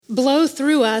Blow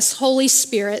through us, Holy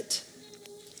Spirit,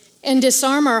 and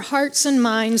disarm our hearts and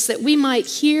minds that we might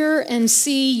hear and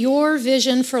see your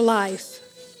vision for life.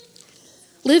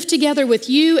 Live together with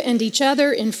you and each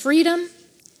other in freedom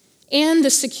and the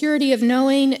security of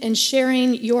knowing and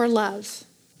sharing your love.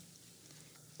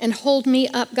 And hold me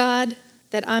up, God,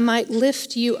 that I might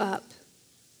lift you up.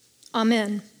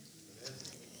 Amen.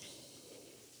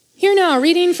 Hear now a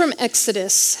reading from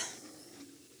Exodus.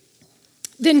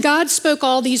 Then God spoke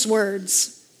all these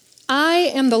words.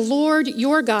 I am the Lord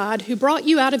your God who brought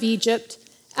you out of Egypt,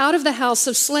 out of the house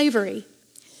of slavery.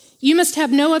 You must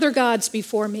have no other gods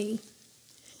before me.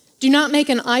 Do not make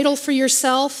an idol for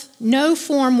yourself, no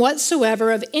form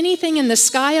whatsoever of anything in the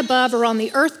sky above or on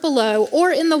the earth below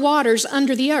or in the waters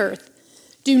under the earth.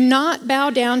 Do not bow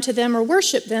down to them or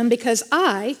worship them, because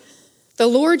I, the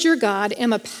Lord your God,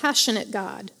 am a passionate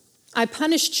God. I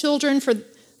punish children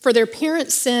for their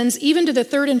parents' sins, even to the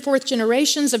third and fourth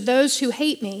generations of those who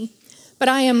hate me. But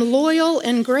I am loyal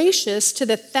and gracious to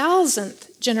the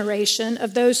 1,000th generation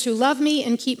of those who love me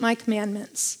and keep my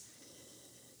commandments.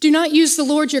 Do not use the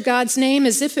Lord your God's name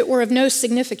as if it were of no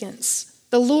significance.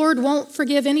 The Lord won't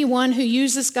forgive anyone who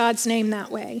uses God's name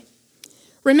that way.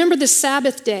 Remember the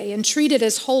Sabbath day and treat it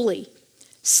as holy.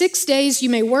 6 days you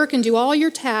may work and do all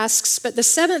your tasks, but the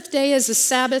seventh day is a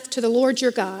Sabbath to the Lord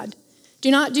your God. Do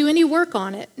not do any work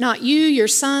on it, not you, your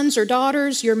sons or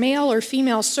daughters, your male or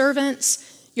female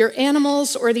servants, your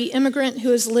animals, or the immigrant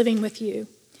who is living with you.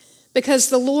 Because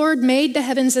the Lord made the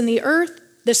heavens and the earth,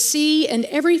 the sea, and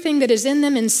everything that is in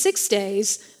them in 6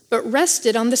 days, but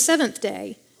rested on the seventh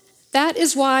day. That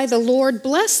is why the Lord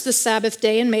blessed the Sabbath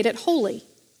day and made it holy.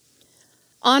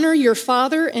 Honor your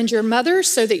father and your mother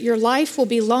so that your life will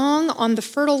be long on the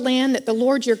fertile land that the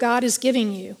Lord your God is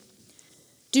giving you.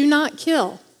 Do not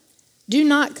kill. Do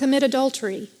not commit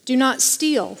adultery. Do not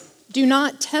steal. Do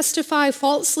not testify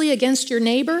falsely against your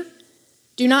neighbor.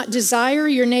 Do not desire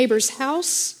your neighbor's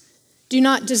house. Do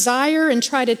not desire and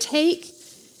try to take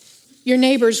your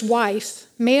neighbor's wife,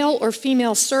 male or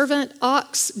female servant,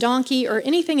 ox, donkey, or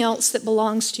anything else that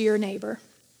belongs to your neighbor.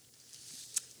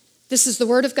 This is the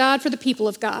word of God for the people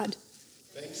of God.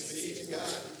 Thanks be to God.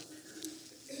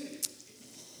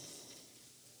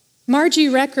 Margie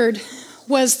Record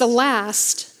was the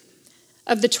last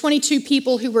of the 22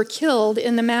 people who were killed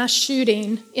in the mass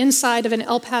shooting inside of an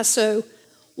El Paso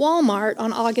Walmart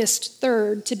on August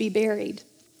 3rd to be buried.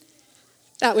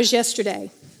 That was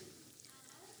yesterday.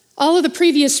 All of the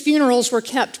previous funerals were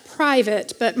kept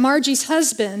private, but Margie's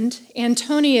husband,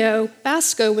 Antonio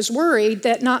Basco, was worried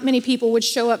that not many people would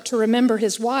show up to remember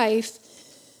his wife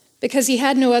because he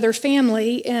had no other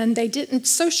family and they didn't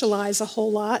socialize a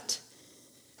whole lot.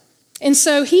 And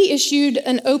so he issued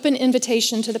an open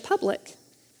invitation to the public.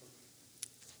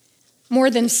 More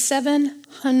than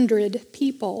 700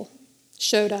 people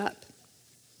showed up.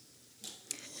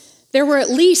 There were at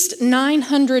least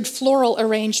 900 floral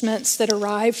arrangements that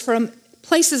arrived from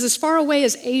places as far away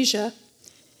as Asia,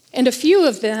 and a few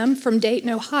of them from Dayton,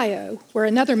 Ohio, where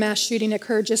another mass shooting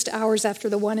occurred just hours after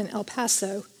the one in El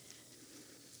Paso.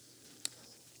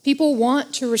 People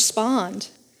want to respond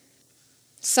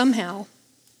somehow.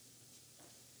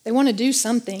 They want to do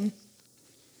something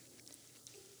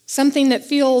that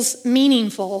feels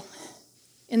meaningful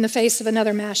in the face of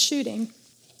another mass shooting.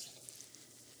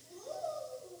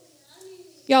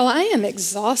 Y'all, I am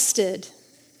exhausted.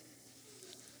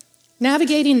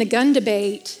 Navigating the gun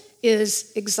debate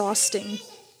is exhausting.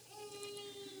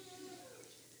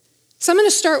 So I'm going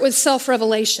to start with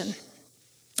self-revelation,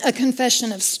 a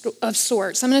confession of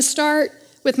sorts. I'm going to start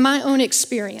with my own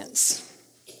experience.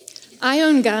 I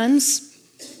own guns,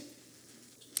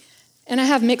 and I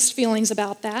have mixed feelings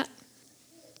about that.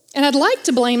 And I'd like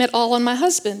to blame it all on my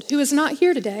husband, who is not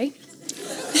here today,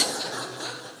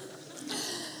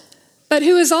 but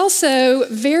who is also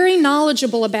very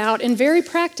knowledgeable about and very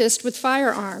practiced with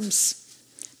firearms.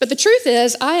 But the truth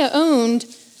is, I owned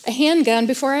a handgun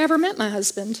before I ever met my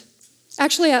husband.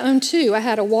 Actually, I owned two. I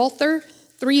had a Walther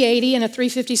 380 and a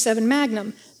 357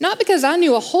 Magnum. Not because I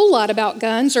knew a whole lot about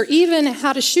guns or even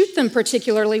how to shoot them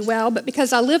particularly well, but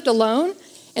because I lived alone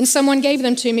and someone gave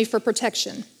them to me for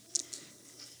protection.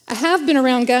 I have been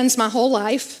around guns my whole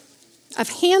life.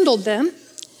 I've handled them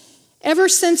ever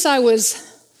since I was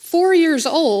 4 years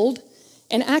old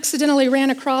and accidentally ran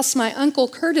across my Uncle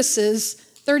Curtis's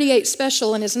 .38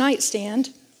 Special in his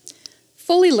nightstand,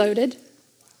 fully loaded,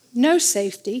 no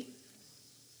safety.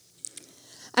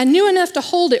 I knew enough to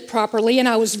hold it properly, and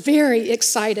I was very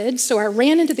excited, so I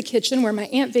ran into the kitchen where my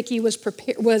Aunt Vicki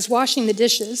was washing the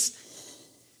dishes.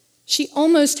 She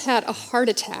almost had a heart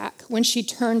attack when she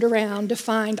turned around to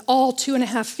find all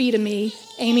 2.5 feet of me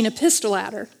aiming a pistol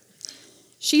at her.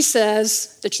 She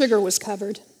says the trigger was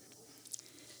covered.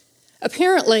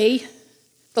 Apparently,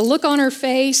 the look on her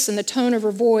face and the tone of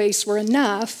her voice were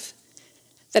enough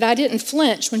that I didn't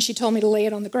flinch when she told me to lay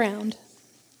it on the ground.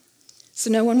 So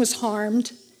no one was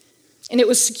harmed, and it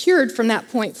was secured from that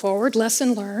point forward,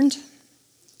 lesson learned.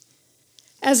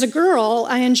 As a girl,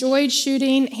 I enjoyed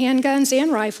shooting handguns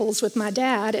and rifles with my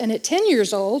dad, and at 10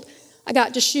 years old, I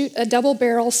got to shoot a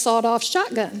double-barrel sawed-off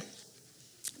shotgun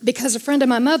because a friend of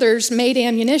my mother's made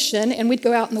ammunition, and we'd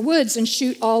go out in the woods and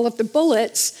shoot all of the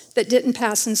bullets that didn't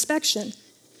pass inspection.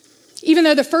 Even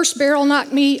though the first barrel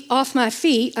knocked me off my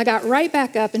feet, I got right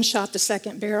back up and shot the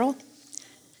second barrel.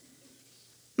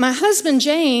 My husband,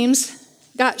 James,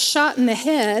 got shot in the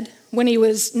head when he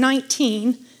was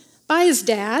 19 by his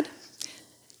dad.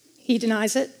 He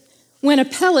denies it. When a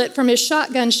pellet from his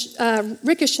shotgun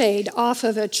ricocheted off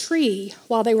of a tree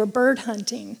while they were bird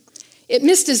hunting. It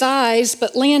missed his eyes,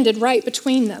 but landed right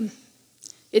between them.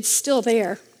 It's still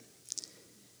there.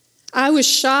 I was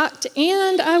shocked,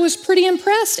 and I was pretty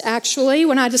impressed, actually,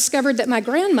 when I discovered that my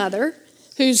grandmother,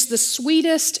 who's the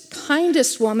sweetest,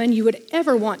 kindest woman you would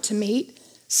ever want to meet,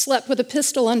 slept with a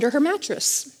pistol under her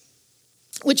mattress,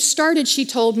 which started, she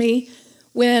told me,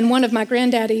 when one of my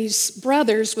granddaddy's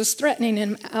brothers was threatening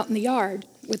him out in the yard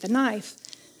with a knife.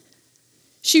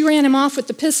 She ran him off with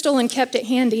the pistol and kept it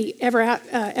handy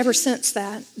ever since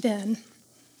then.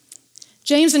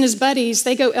 James and his buddies,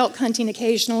 they go elk hunting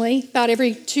occasionally, about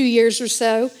every 2 years or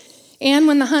so, and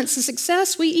when the hunt's a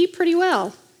success, we eat pretty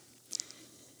well.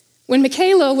 When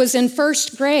Michaela was in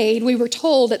first grade, we were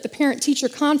told at the parent-teacher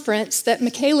conference that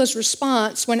Michaela's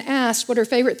response when asked what her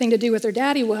favorite thing to do with her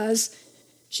daddy was,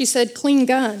 she said, clean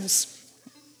guns.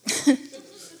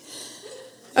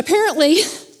 Apparently,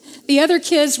 the other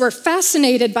kids were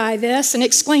fascinated by this and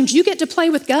exclaimed, "You get to play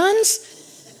with guns?"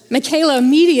 Michaela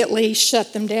immediately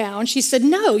shut them down. She said,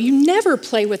 "No, you never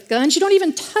play with guns. You don't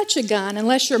even touch a gun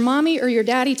unless your mommy or your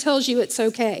daddy tells you it's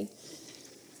okay."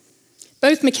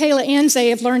 Both Michaela and Zay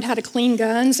have learned how to clean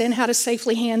guns and how to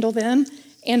safely handle them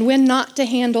and when not to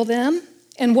handle them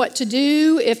and what to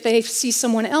do if they see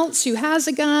someone else who has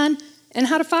a gun and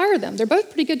how to fire them. They're both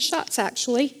pretty good shots,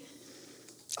 actually.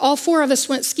 All four of us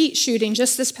went skeet shooting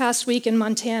just this past week in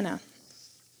Montana.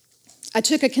 I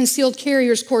took a concealed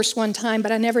carriers course one time,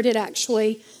 but I never did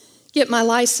actually get my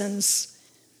license.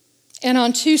 And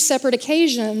on 2 separate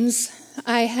occasions,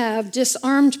 I have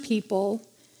disarmed people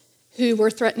who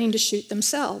were threatening to shoot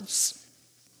themselves.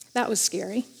 That was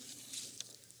scary.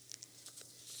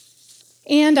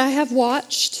 And I have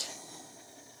watched,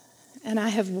 and I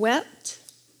have wept,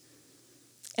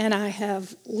 and I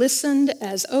have listened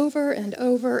as over and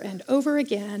over and over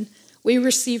again, we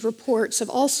receive reports of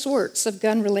all sorts of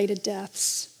gun-related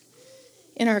deaths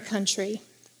in our country.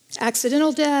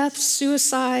 Accidental deaths,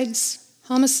 suicides,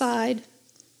 homicide,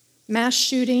 mass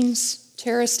shootings,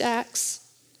 terrorist acts.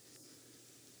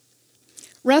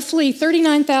 Roughly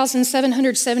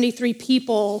 39,773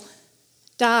 people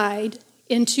died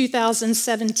in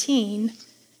 2017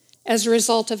 as a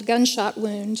result of gunshot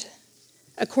wound,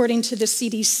 according to the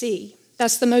CDC.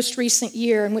 That's the most recent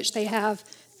year in which they have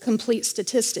complete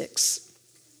statistics.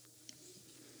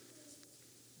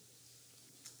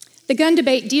 The gun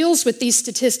debate deals with these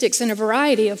statistics in a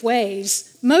variety of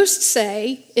ways. Most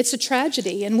say it's a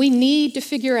tragedy and we need to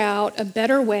figure out a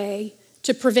better way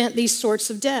to prevent these sorts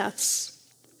of deaths.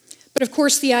 But of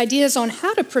course, the ideas on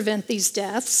how to prevent these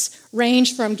deaths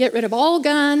range from get rid of all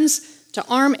guns to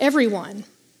arm everyone.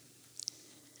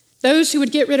 Those who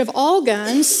would get rid of all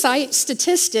guns cite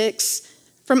statistics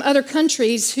from other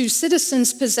countries whose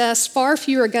citizens possess far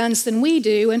fewer guns than we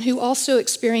do and who also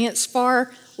experience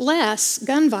far less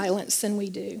gun violence than we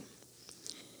do.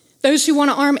 Those who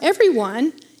want to arm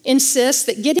everyone insist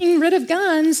that getting rid of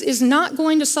guns is not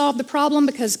going to solve the problem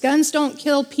because guns don't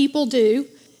kill, people do.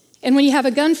 And when you have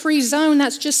a gun-free zone,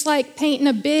 that's just like painting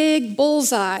a big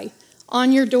bullseye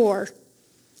on your door.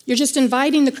 You're just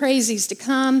inviting the crazies to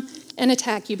come and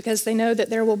attack you because they know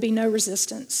that there will be no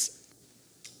resistance.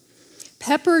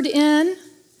 Peppered in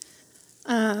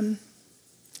are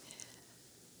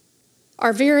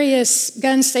various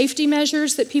gun safety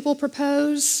measures that people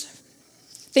propose.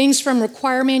 Things from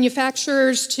require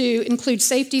manufacturers to include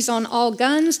safeties on all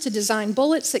guns, to design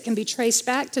bullets that can be traced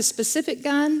back to specific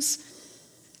guns,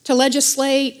 to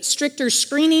legislate stricter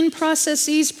screening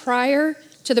processes prior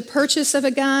to the purchase of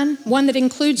a gun, one that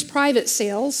includes private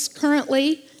sales.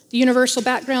 Currently, the Universal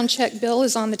Background Check bill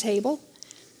is on the table.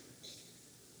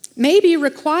 Maybe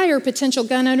require potential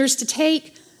gun owners to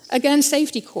take a gun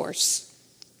safety course.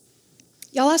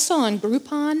 Y'all, I saw on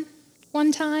Groupon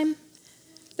one time,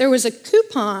 there was a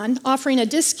coupon offering a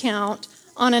discount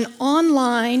on an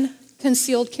online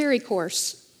concealed carry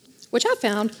course, which I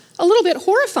found a little bit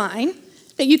horrifying,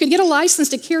 that you could get a license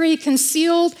to carry a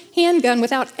concealed handgun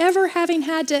without ever having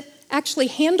had to actually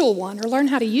handle one or learn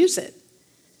how to use it.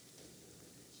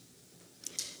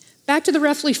 Back to the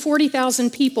roughly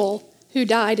 40,000 people who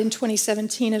died in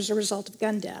 2017 as a result of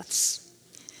gun deaths.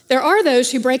 There are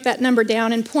those who break that number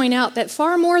down and point out that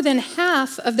far more than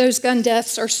half of those gun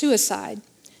deaths are suicide.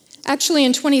 Actually,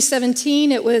 in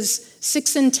 2017, it was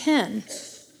 6 in 10.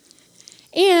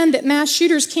 And that mass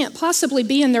shooters can't possibly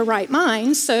be in their right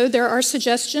minds, so there are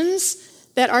suggestions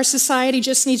that our society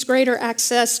just needs greater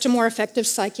access to more effective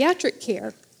psychiatric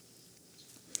care.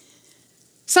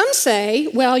 Some say,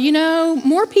 well,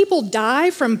 more people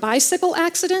die from bicycle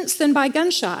accidents than by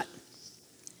gunshot,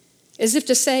 as if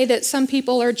to say that some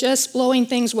people are just blowing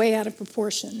things way out of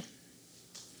proportion.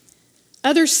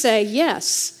 Others say,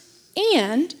 yes,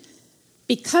 and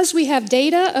because we have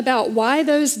data about why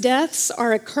those deaths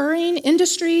are occurring,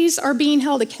 industries are being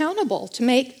held accountable to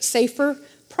make safer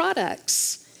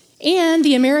products. And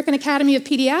the American Academy of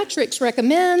Pediatrics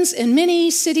recommends, and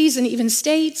many cities and even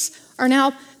states are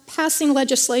now passing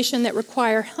legislation that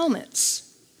require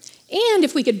helmets. And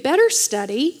if we could better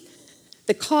study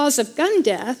the cause of gun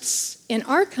deaths in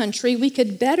our country, we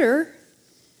could better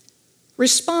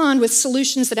respond with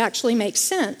solutions that actually make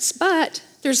sense. But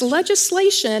there's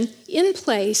legislation in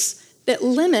place that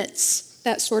limits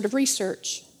that sort of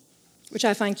research, which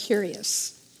I find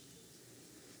curious.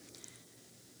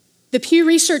 The Pew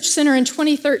Research Center in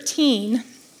 2013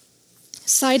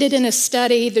 cited in a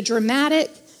study the dramatic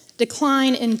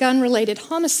decline in gun-related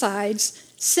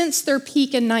homicides since their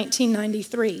peak in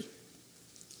 1993.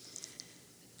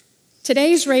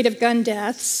 Today's rate of gun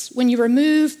deaths, when you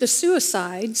remove the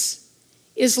suicides,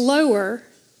 is lower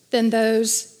than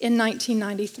those in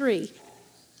 1993,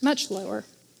 much lower.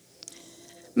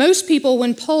 Most people,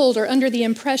 when polled, are under the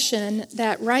impression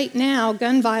that right now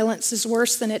gun violence is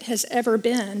worse than it has ever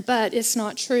been, but it's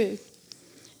not true.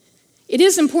 It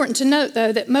is important to note,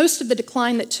 though, that most of the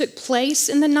decline that took place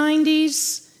in the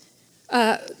 90s,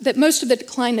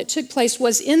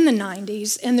 was in the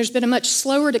 90s, and there's been a much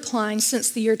slower decline since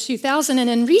the year 2000, and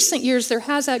in recent years there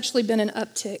has actually been an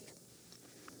uptick.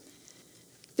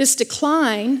 This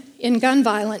decline in gun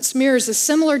violence mirrors a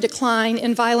similar decline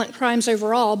in violent crimes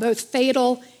overall, both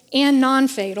fatal and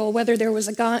non-fatal, whether there was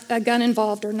a gun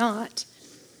involved or not.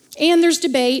 And there's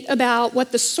debate about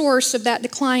what the source of that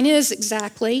decline is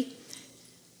exactly,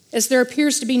 as there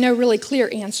appears to be no really clear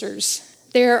answers.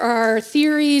 There are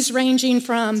theories ranging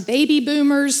from baby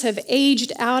boomers have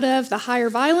aged out of the higher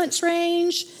violence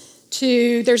range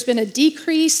to there's been a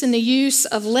decrease in the use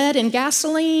of lead in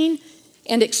gasoline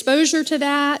and exposure to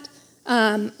that.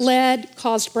 Lead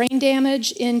caused brain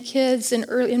damage in kids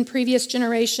in previous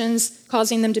generations,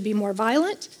 causing them to be more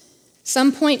violent.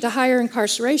 Some point to higher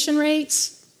incarceration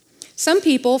rates. Some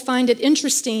people find it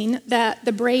interesting that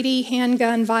the Brady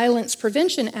Handgun Violence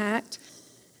Prevention Act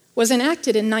was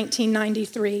enacted in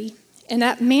 1993, and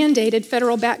that mandated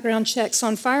federal background checks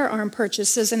on firearm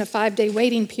purchases and a 5-day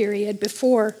waiting period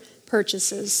before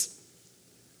purchases.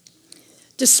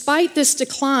 Despite this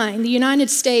decline, the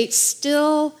United States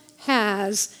still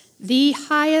has the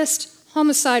highest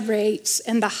homicide rates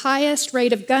and the highest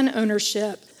rate of gun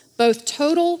ownership, both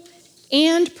total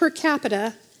and per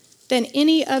capita, than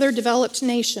any other developed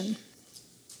nation.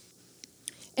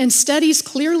 And studies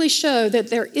clearly show that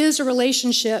there is a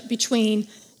relationship between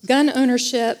gun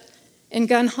ownership and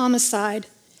gun homicide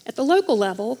at the local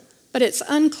level, but it's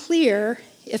unclear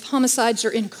if homicides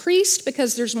are increased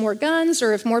because there's more guns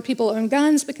or if more people own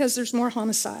guns because there's more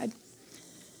homicide.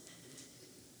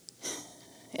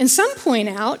 And some point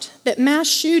out that mass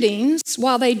shootings,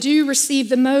 while they do receive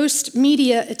the most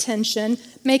media attention,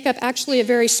 make up actually a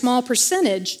very small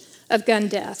percentage of gun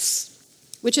deaths,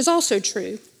 which is also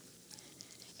true.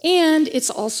 And it's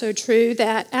also true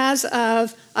that as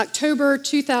of October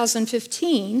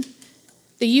 2015,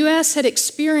 the U.S. had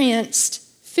experienced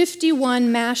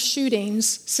 51 mass shootings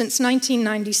since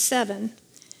 1997.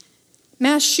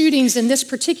 Mass shootings in this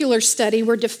particular study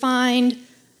were defined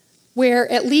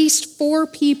where at least 4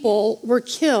 people were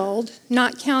killed,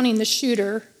 not counting the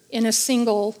shooter, in a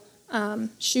single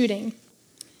shooting.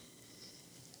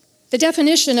 The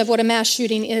definition of what a mass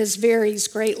shooting is varies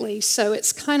greatly, so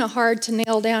it's kind of hard to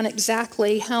nail down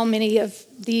exactly how many of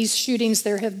these shootings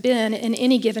there have been in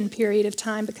any given period of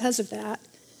time because of that.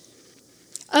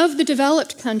 Of the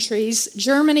developed countries,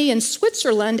 Germany and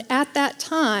Switzerland at that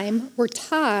time were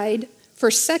tied for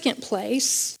second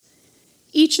place.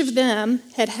 Each of them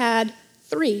had had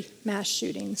 3 mass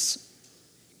shootings.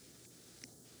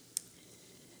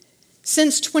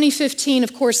 Since 2015,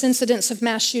 of course, incidents of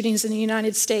mass shootings in the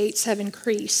United States have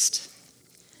increased.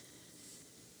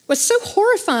 What's so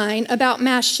horrifying about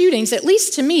mass shootings, at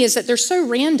least to me, is that they're so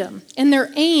random and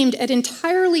they're aimed at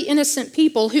entirely innocent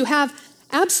people who have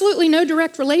absolutely no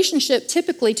direct relationship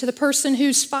typically to the person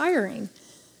who's firing.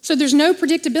 So there's no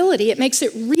predictability. It makes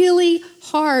it really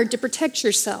hard to protect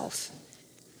yourself.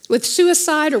 With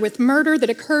suicide or with murder that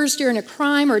occurs during a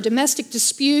crime or a domestic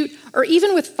dispute, or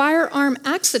even with firearm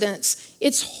accidents,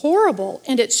 it's horrible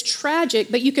and it's tragic,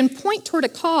 but you can point toward a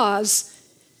cause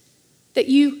that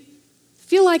you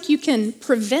feel like you can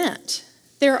prevent.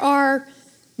 There are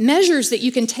measures that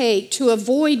you can take to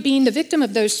avoid being the victim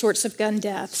of those sorts of gun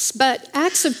deaths, but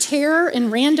acts of terror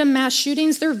and random mass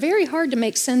shootings, they're very hard to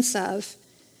make sense of.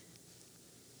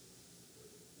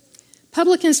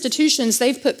 Public institutions,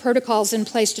 they've put protocols in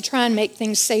place to try and make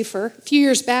things safer. A few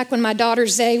years back when my daughter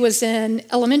Zay was in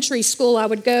elementary school, I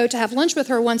would go to have lunch with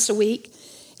her once a week,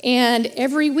 and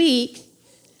every week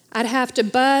I'd have to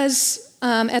buzz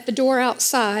at the door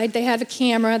outside. They had a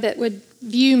camera that would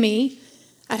view me.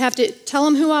 I'd have to tell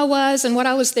them who I was and what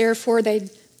I was there for. They'd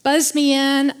buzz me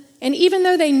in, and even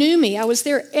though they knew me, I was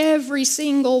there every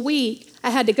single week. I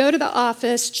had to go to the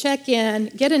office, check in,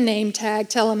 get a name tag,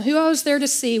 tell them who I was there to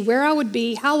see, where I would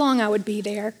be, how long I would be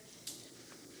there.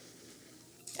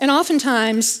 And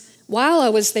oftentimes, while I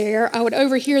was there, I would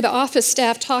overhear the office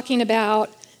staff talking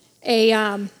about a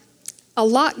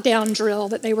lockdown drill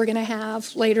that they were going to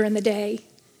have later in the day,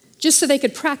 just so they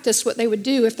could practice what they would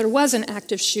do if there was an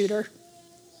active shooter.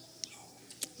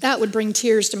 That would bring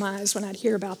tears to my eyes when I'd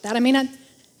hear about that. I mean,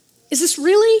 is this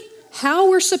really how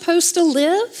we're supposed to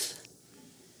live?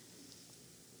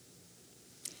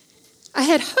 I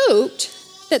had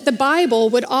hoped that the Bible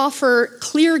would offer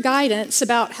clear guidance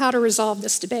about how to resolve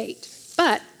this debate,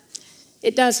 but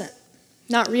it doesn't,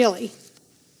 not really.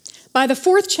 By the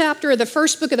 4th chapter of the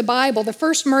first book of the Bible, the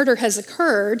first murder has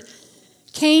occurred.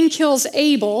 Cain kills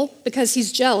Abel because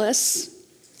he's jealous.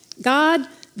 God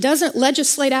doesn't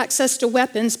legislate access to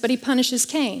weapons, but he punishes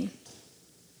Cain.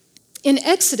 In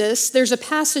Exodus, there's a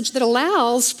passage that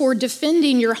allows for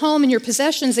defending your home and your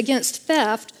possessions against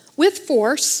theft with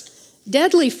force,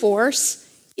 deadly force,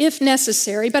 if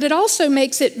necessary, but it also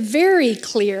makes it very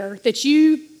clear that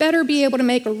you better be able to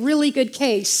make a really good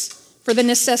case for the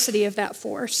necessity of that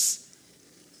force.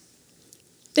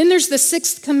 Then there's the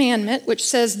 6th commandment, which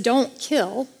says don't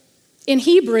kill. In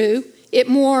Hebrew, it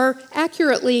more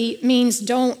accurately means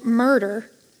don't murder,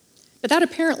 but that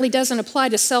apparently doesn't apply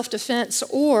to self-defense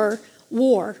or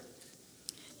war.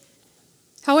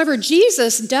 However,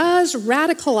 Jesus does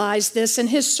radicalize this in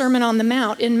his Sermon on the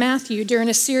Mount in Matthew during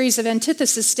a series of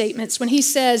antithesis statements when he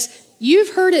says, "You've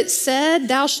heard it said,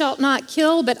 thou shalt not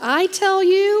kill, but I tell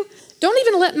you, don't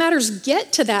even let matters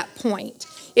get to that point.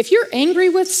 If you're angry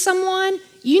with someone,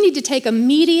 you need to take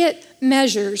immediate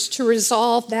measures to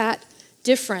resolve that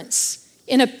difference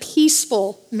in a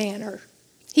peaceful manner."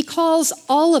 He calls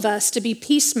all of us to be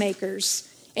peacemakers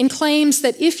and claims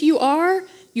that if you are,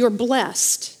 you're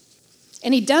blessed.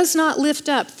 And he does not lift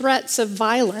up threats of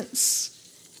violence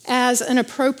as an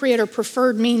appropriate or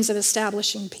preferred means of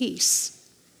establishing peace.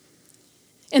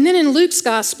 And then in Luke's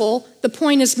gospel, the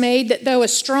point is made that though a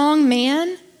strong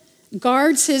man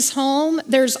guards his home,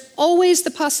 there's always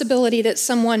the possibility that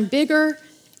someone bigger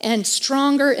and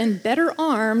stronger and better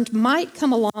armed might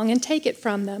come along and take it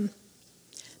from them.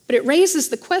 But it raises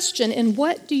the question, in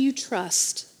what do you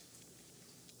trust?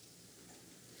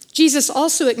 Jesus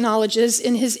also acknowledges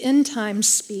in his end times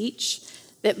speech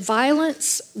that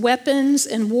violence, weapons,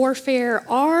 and warfare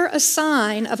are a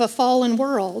sign of a fallen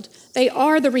world. They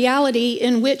are the reality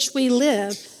in which we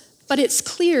live, but it's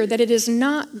clear that it is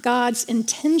not God's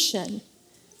intention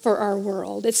for our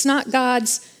world. It's not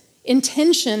God's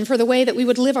intention for the way that we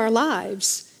would live our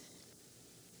lives.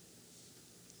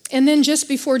 And then just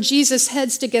before Jesus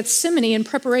heads to Gethsemane in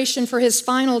preparation for his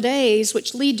final days,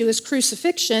 which lead to his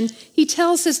crucifixion, he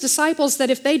tells his disciples that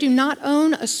if they do not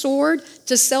own a sword,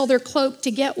 to sell their cloak to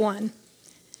get one.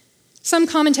 Some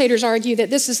commentators argue that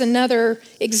this is another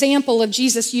example of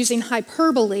Jesus using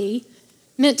hyperbole,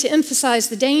 meant to emphasize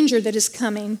the danger that is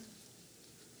coming.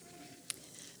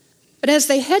 But as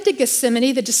they head to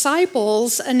Gethsemane, the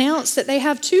disciples announce that they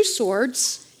have 2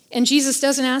 swords, and Jesus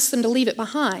doesn't ask them to leave it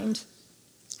behind.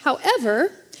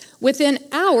 However, within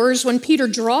hours, when Peter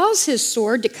draws his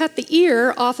sword to cut the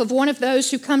ear off of one of those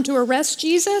who come to arrest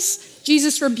Jesus,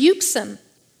 Jesus rebukes him.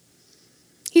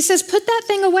 He says, "Put that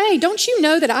thing away. Don't you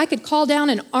know that I could call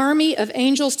down an army of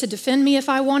angels to defend me if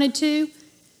I wanted to?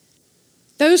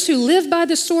 Those who live by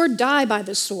the sword die by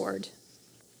the sword."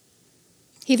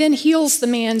 He then heals the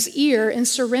man's ear and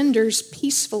surrenders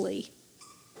peacefully.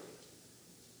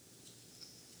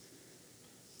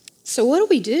 So what do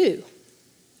we do?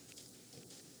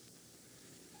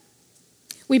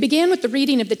 We began with the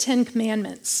reading of the 10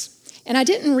 Commandments. And I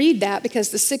didn't read that because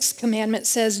the 6th commandment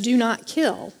says, do not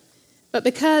kill, but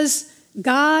because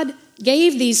God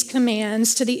gave these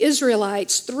commands to the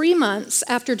Israelites 3 months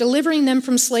after delivering them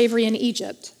from slavery in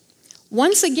Egypt.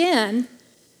 Once again,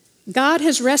 God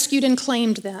has rescued and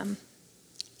claimed them.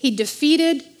 He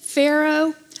defeated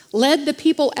Pharaoh, led the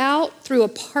people out through a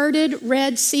parted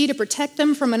Red Sea to protect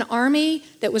them from an army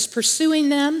that was pursuing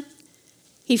them.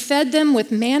 He fed them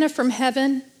with manna from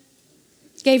heaven,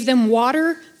 gave them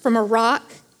water from a rock.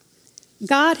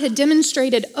 God had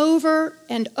demonstrated over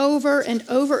and over and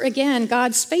over again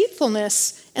God's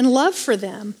faithfulness and love for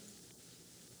them.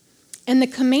 And the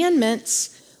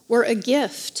commandments were a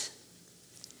gift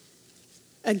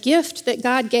that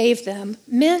God gave them,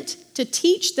 meant to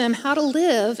teach them how to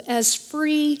live as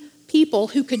free people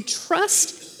who could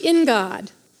trust in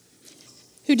God,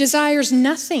 who desires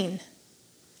nothing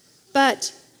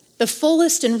but the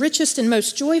fullest and richest and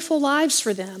most joyful lives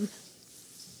for them.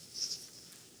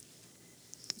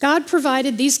 God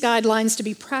provided these guidelines to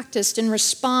be practiced in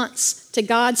response to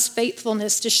God's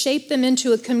faithfulness, to shape them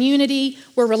into a community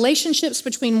where relationships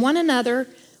between one another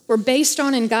were based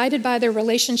on and guided by their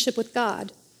relationship with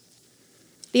God.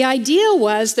 The idea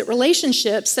was that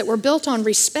relationships that were built on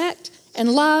respect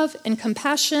and love and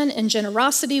compassion and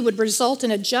generosity would result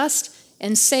in a just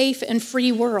and safe and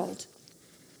free world.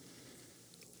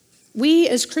 We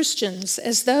as Christians,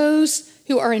 as those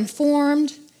who are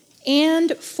informed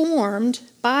and formed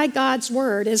by God's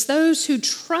word, as those who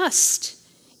trust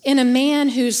in a man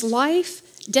whose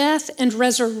life, death, and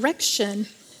resurrection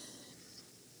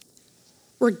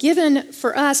were given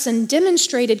for us and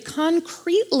demonstrated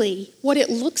concretely what it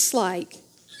looks like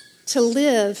to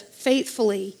live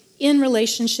faithfully in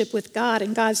relationship with God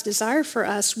and God's desire for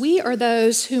us, we are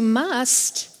those who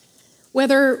must,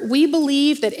 whether we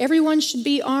believe that everyone should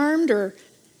be armed or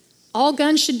all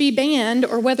guns should be banned,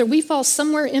 or whether we fall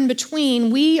somewhere in between,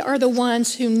 we are the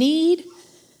ones who need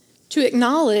to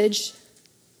acknowledge,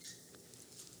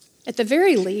 at the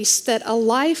very least, that a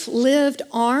life lived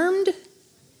armed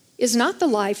is not the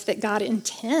life that God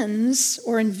intends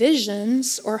or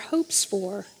envisions or hopes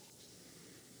for.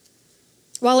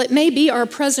 While it may be our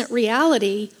present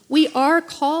reality, we are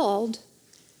called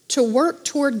to work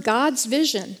toward God's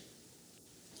vision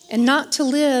and not to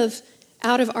live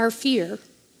out of our fear.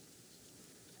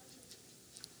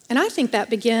 And I think that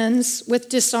begins with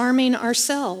disarming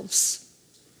ourselves,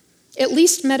 at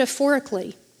least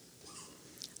metaphorically,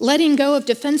 letting go of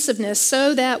defensiveness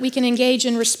so that we can engage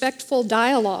in respectful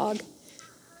dialogue,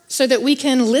 so that we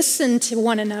can listen to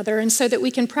one another, and so that we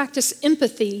can practice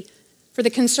empathy for the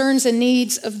concerns and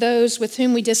needs of those with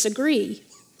whom we disagree.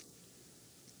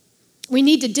 We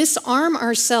need to disarm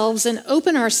ourselves and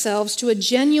open ourselves to a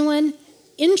genuine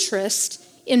interest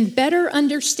in better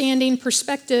understanding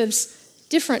perspectives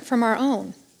different from our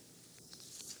own.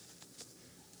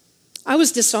 I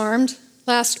was disarmed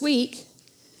last week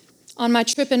on my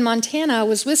trip in Montana. I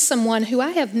was with someone who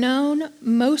I have known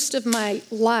most of my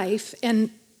life and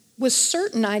was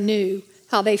certain I knew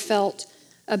how they felt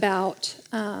about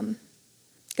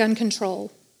gun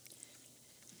control.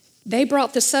 They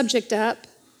brought the subject up,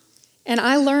 and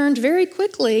I learned very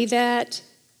quickly that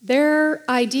their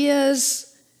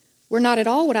ideas were not at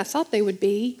all what I thought they would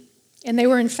be, and they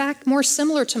were in fact more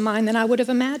similar to mine than I would have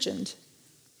imagined.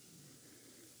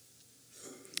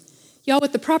 Y'all,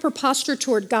 with the proper posture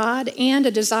toward God and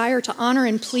a desire to honor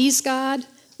and please God,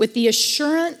 with the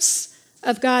assurance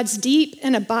of God's deep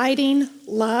and abiding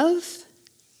love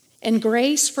and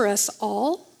grace for us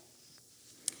all,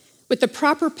 with the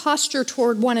proper posture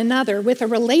toward one another, with a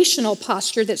relational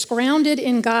posture that's grounded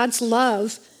in God's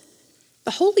love,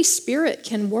 the Holy Spirit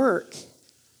can work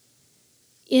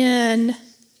in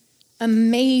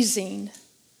amazing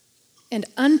and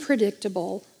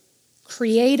unpredictable,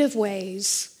 creative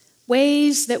ways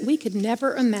that we could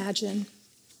never imagine.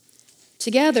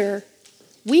 Together,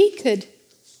 we could,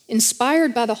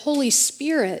 inspired by the Holy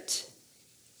Spirit,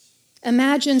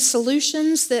 imagine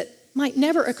solutions that might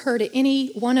never occur to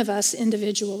any one of us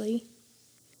individually.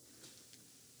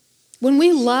 When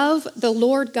we love the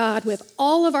Lord God with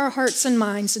all of our hearts and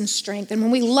minds and strength, and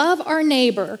when we love our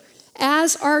neighbor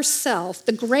as ourself,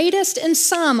 the greatest and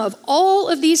sum of all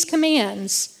of these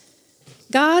commands,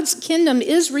 God's kingdom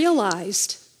is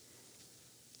realized.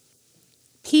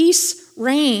 Peace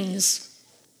reigns,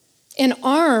 and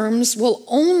arms will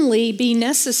only be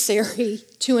necessary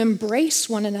to embrace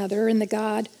one another in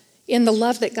the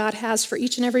love that God has for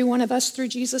each and every one of us through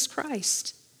Jesus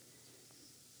Christ.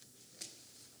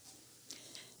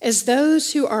 as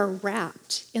those who are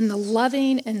wrapped in the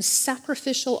loving and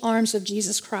sacrificial arms of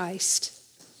Jesus Christ.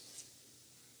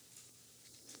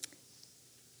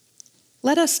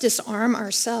 Let us disarm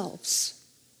ourselves,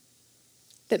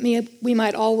 that we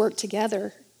might all work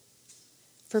together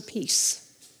for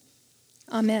peace.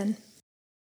 Amen.